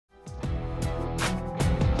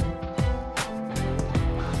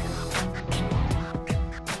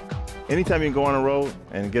anytime you can go on the road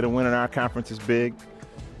and get a win in our conference is big.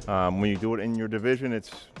 When you do it in your division,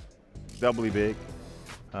 it's doubly big.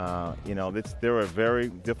 They're a very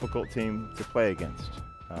difficult team to play against,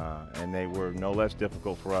 and they were no less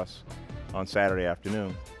difficult for us on Saturday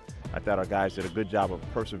afternoon. I thought our guys did a good job of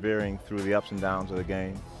persevering through the ups and downs of the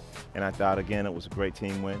game, and I thought, again, it was a great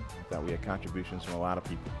team win. I thought we had contributions from a lot of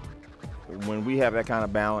people. When we have that kind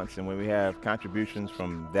of balance and when we have contributions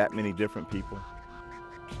from that many different people,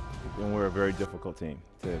 then we're a very difficult team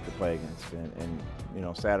to play against. And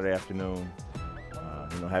Saturday afternoon,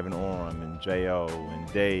 having Orem and J.O.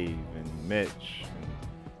 and Dave and Mitch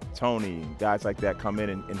and Tony, and guys like that come in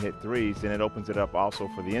and hit threes, then it opens it up also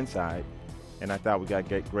for the inside. And I thought we got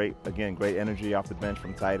great energy off the bench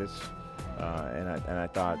from Titus. And I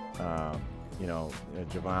thought,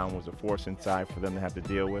 Javon was a force inside for them to have to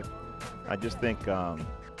deal with. I just think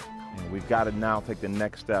we've got to now take the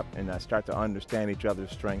next step and start to understand each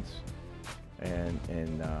other's strengths and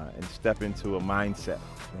step into a mindset.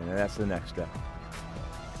 And that's the next step.